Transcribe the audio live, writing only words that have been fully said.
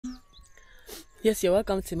Yes, you're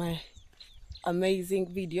welcome to my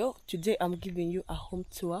amazing video. Today I'm giving you a home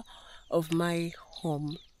tour of my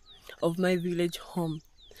home, of my village home.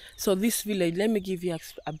 So this village, let me give you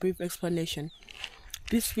a brief explanation.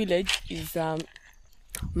 This village is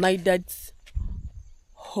my dad's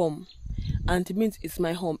home, and it means it's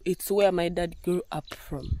my home. It's where my dad grew up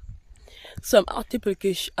from. So I'm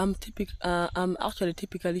actually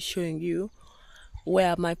typically showing you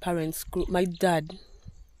where my dad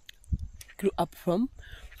grew up from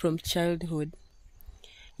childhood.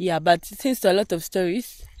 Yeah, but since there are a lot of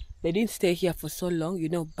stories, they didn't stay here for so long. You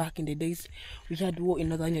know, back in the days, we had war in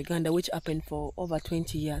northern Uganda, which happened for over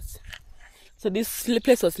 20 years. So this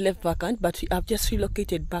place was left vacant, but we have just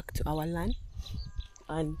relocated back to our land.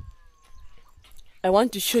 And I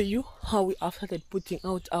want to show you how we have started putting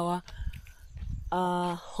out our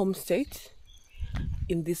homestead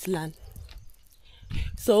in this land.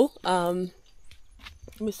 So, let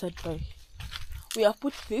me start by, we have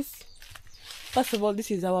put this. First of all,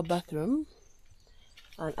 this is our bathroom.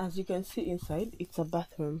 And as you can see inside, it's a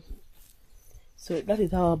bathroom. So that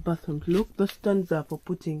is how our bathroom look. Those stands are for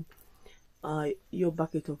putting your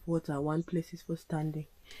bucket of water. One place is for standing.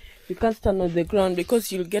 You can't stand on the ground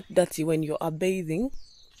because you'll get dirty when you are bathing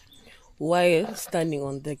while standing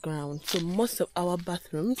on the ground. So most of our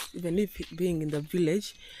bathrooms, even if it being in the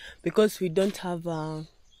village, because we don't have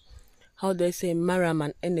how do I say, maram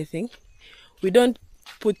and anything, we don't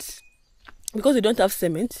put, because we don't have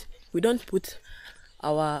cement, we don't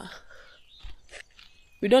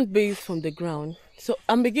bathe from the ground. So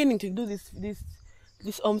I'm beginning to do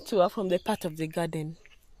this home tour from the part of the garden.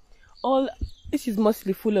 All this is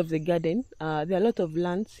mostly full of the garden. There are a lot of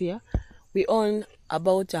lands here. We own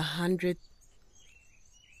about 100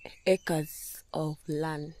 acres of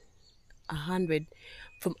land, 100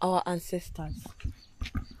 from our ancestors.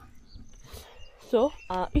 So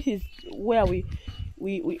this is where we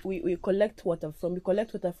collect water from. We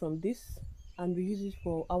collect water from this, and we use it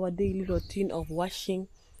for our daily routine of washing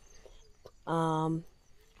and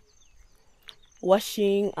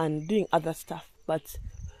doing other stuff. But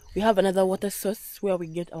we have another water source where we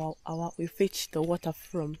get we fetch the water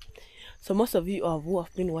from. So most of you who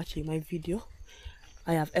have been watching my video,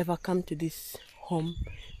 I have ever come to this home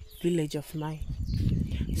village of mine.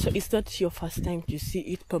 So it's not your first time to see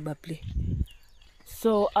it probably.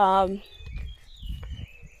 So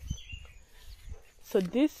so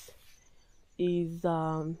this is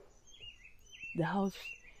the house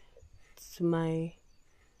to my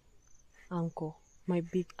uncle, my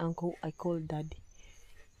big uncle. I call Daddy.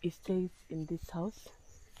 He stays in this house.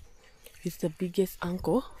 He's the biggest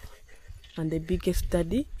uncle and the biggest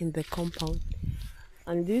daddy in the compound.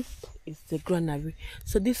 And this is the granary.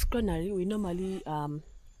 So this granary we normally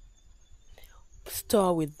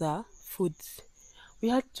store with the foods. We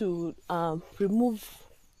had to remove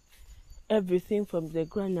everything from the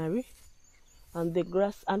granary and the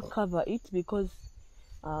grass and cover it because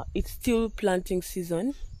it's still planting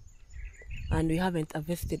season and we haven't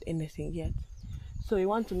harvested anything yet. So we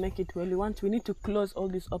want to make it well. We need to close all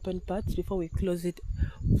these open parts before we close it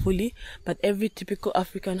fully. But every typical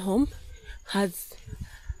African home has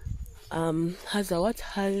a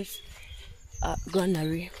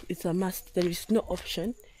granary. It's a must. There is no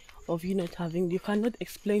option of you not having. You cannot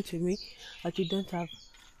explain to me that you don't have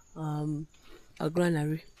a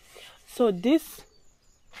granary. So this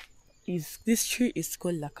tree is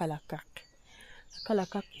called Lakalakak.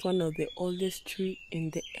 Lakalakak is one of the oldest trees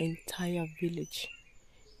in the entire village.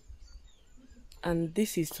 And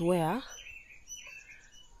this is where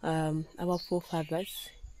our forefathers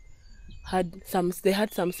had some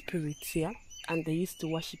spirits here, and they used to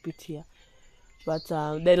worship it here. But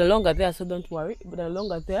they're no longer there, so don't worry. But they're no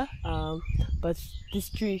longer there. But this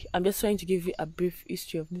tree, I'm just trying to give you a brief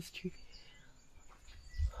history of this tree.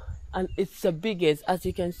 And it's the biggest, as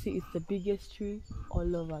you can see, it's the biggest tree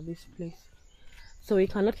all over this place. So we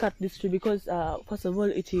cannot cut this tree because, first of all,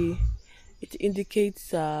 it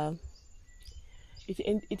indicates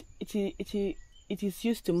it is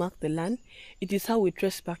used to mark the land. It is how we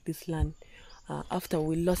trace back this land after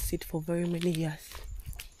we lost it for very many years.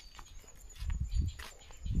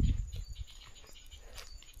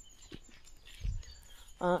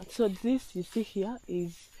 So this you see here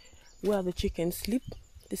is where the chickens sleep.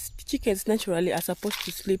 The chickens naturally are supposed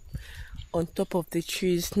to sleep on top of the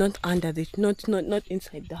trees, not under not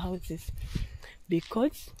inside the houses,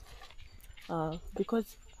 because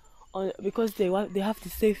they have to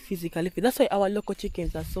stay physically fit. That's why our local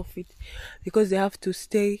chickens are so fit, because they have to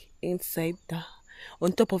stay inside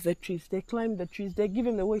on top of the trees. They climb the trees. They give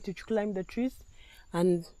them the way to climb the trees,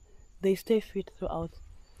 and they stay fit throughout.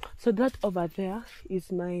 So that over there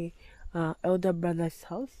is my elder brother's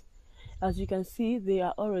house. As you can see, they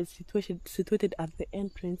are always situated at the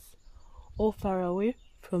entrance, or far away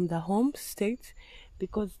from the homestead,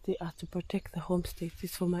 because they are to protect the homestead.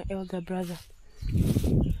 This is for my elder brother.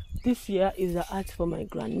 This here is the art for my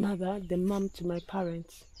grandmother, the mom to my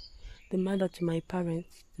parents, the mother to my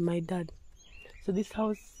parents, my dad. So this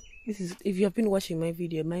house, this is, if you have been watching my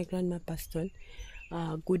video, my grandma passed on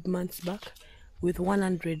good months back with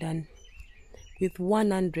 109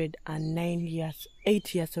 years,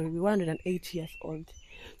 108 years old.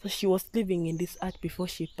 So she was living in this hut before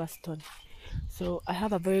she passed on. So I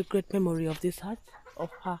have a very great memory of this hut,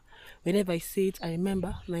 of her. Whenever I see it, I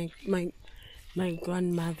remember my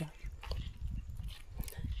grandmother.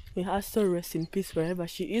 May her soul rest in peace wherever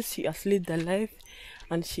she is. She has lived a life,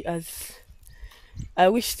 and she has. I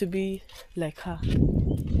wish to be like her.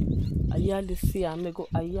 Ayalusia, Mego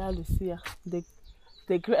Ayalusia.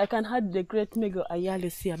 I can have the great Mego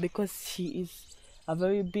Ayalusia, because she is a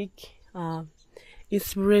very big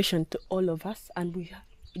inspiration to all of us. And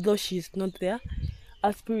though she is not there,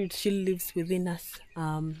 our spirit still lives within us.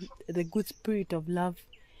 The good spirit of love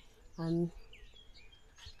and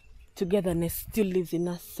togetherness still lives in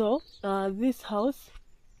us. So this house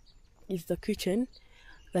is the kitchen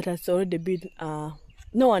that has already been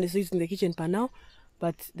no one is using the kitchen for now,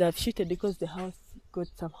 but they've shifted because the house got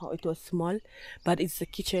somehow, it was small, but it's the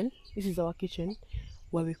kitchen. This is our kitchen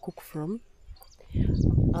where we cook from.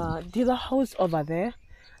 The other house over there,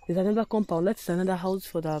 there's another compound. That's another house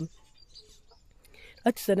for the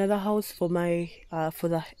my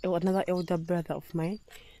another elder brother of mine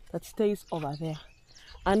that stays over there.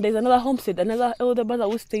 And there's another homestead, another elder brother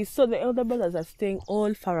who stays. So the elder brothers are staying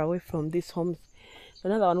all far away from this home.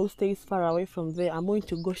 Another one who stays far away from there. I'm going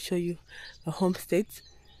to go show you the homesteads,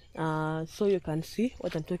 so you can see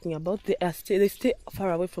what I'm talking about. They stay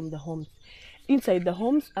far away from the homes. Inside the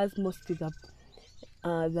homes, as mostly the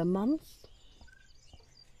moms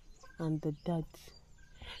and the dads.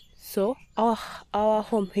 So our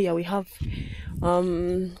home here, we have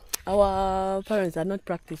our parents are not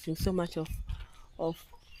practicing so much of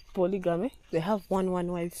polygamy. They have one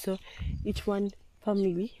wife, so each one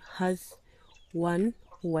family has one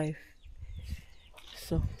wife.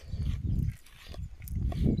 So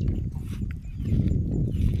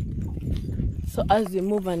as they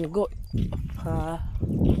move and go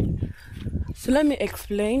so let me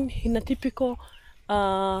explain. In a typical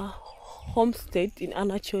homestead in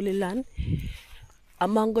Anacholi land, a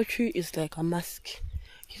mango tree is like a must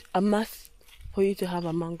for you to have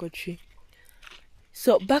a mango tree.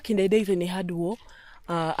 So back in the days when they had war,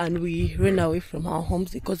 and we ran away from our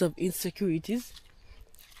homes because of insecurities,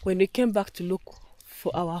 when we came back to look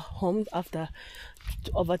for our homes after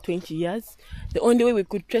over 20 years, the only way we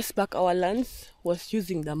could trace back our lands was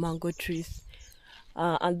using the mango trees.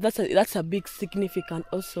 And that's a big significance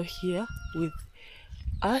also here with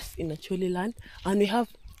us in Acholi land. And we have,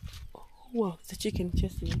 wow, the chicken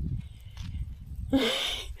chasing me.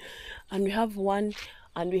 And we have one,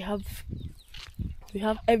 and we have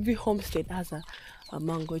every homestead has a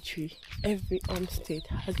mango tree. Every homestead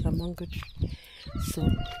has a mango tree. So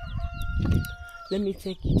let me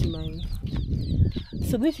take you to my.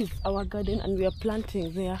 So this is our garden, and we are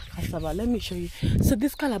planting there cassava. Let me show you. So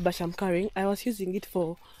this calabash I'm carrying, I was using it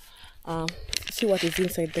for see what is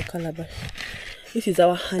inside the calabash. This is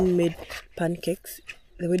our handmade pancakes.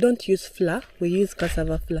 We don't use flour, we use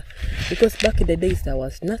cassava flour, because back in the days there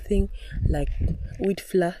was nothing like wheat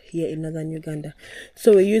flour here in northern Uganda.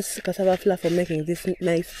 So we use cassava flour for making this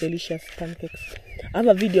nice delicious pancakes. I have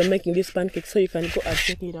a video making this pancakes, so you can go and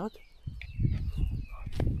check it out.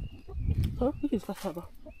 So this is cassava,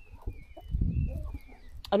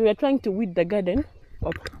 and we are trying to weed the garden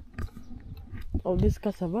of this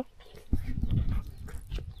cassava.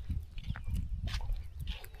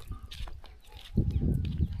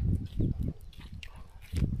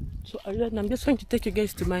 So I'm just going to take you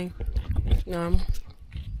guys to my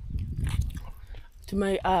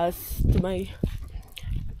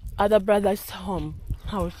other brother's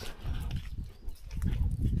house.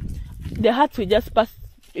 The hut we just passed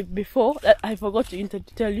before, I forgot to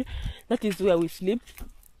tell you, that is where we sleep.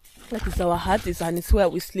 That is our hut, and it's where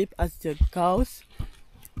we sleep as the girls.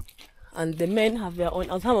 And the men have their own.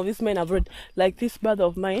 And some of these men have brought, like this brother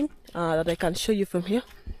of mine that I can show you from here.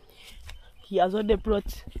 He has already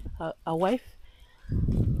brought a wife.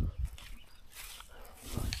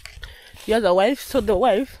 He has a wife, so the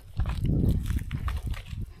wife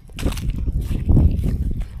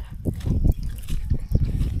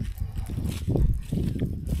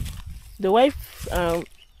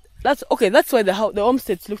that's okay. That's why the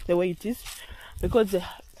homesteads look the way it is, because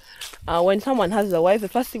when someone has a wife, the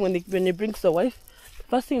first thing when they brings the wife, the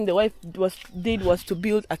first thing the wife did was to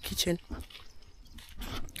build a kitchen,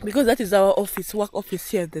 because that is our work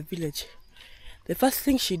office here at the village. The first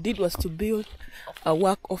thing she did was to build a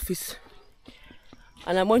work office,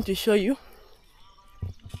 and I'm going to show you.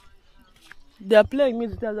 They are playing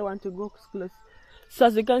music. They want to go close. So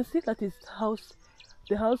as you can see, that is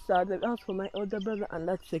the house for my older brother, and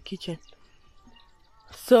that's the kitchen.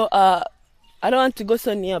 So I don't want to go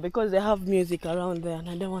so near because they have music around there, and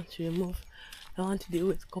I don't want to remove. I want to deal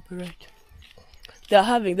with copyright.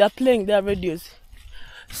 They're playing their radios.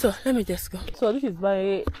 So let me just go. So this is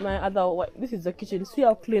my other wife. This is the kitchen. See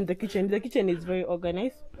how clean the kitchen. The kitchen is very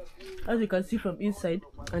organized, as you can see from inside.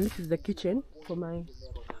 And this is the kitchen for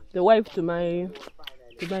the wife to my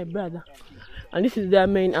brother. And this is their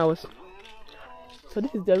main house. So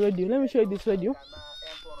this is the radio. Let me show you this radio.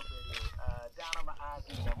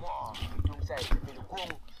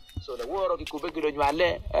 So the word of you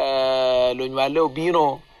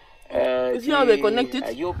see how they connect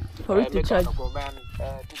it for it to charge.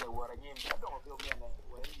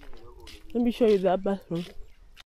 Let me show you that bathroom.